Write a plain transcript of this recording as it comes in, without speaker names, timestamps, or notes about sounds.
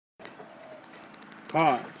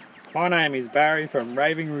Hi, my name is Barry from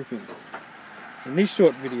Raving Roofing. In this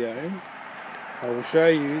short video, I will show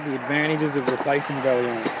you the advantages of replacing valley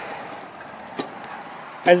irons.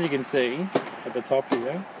 As you can see at the top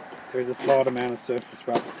here, there is a slight amount of surface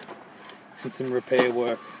rust and some repair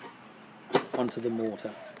work onto the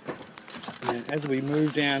mortar. Now, as we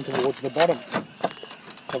move down towards the bottom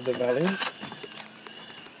of the valley,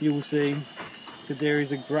 you will see that there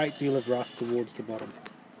is a great deal of rust towards the bottom.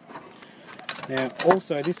 Now,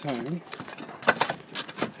 also this home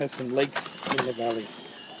has some leaks in the valley.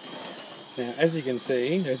 Now, as you can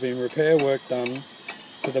see, there's been repair work done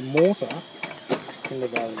to the mortar in the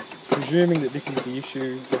valley, presuming that this is the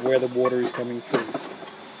issue of where the water is coming through.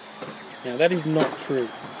 Now, that is not true.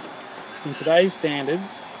 In today's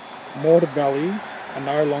standards, mortar valleys are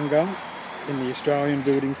no longer in the Australian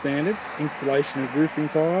Building Standards Installation of Roofing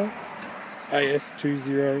Tiles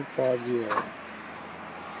AS2050.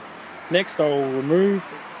 Next, I will remove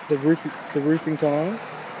the roofing tiles,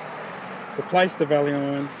 replace the valley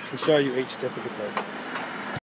iron and show you each step of the process.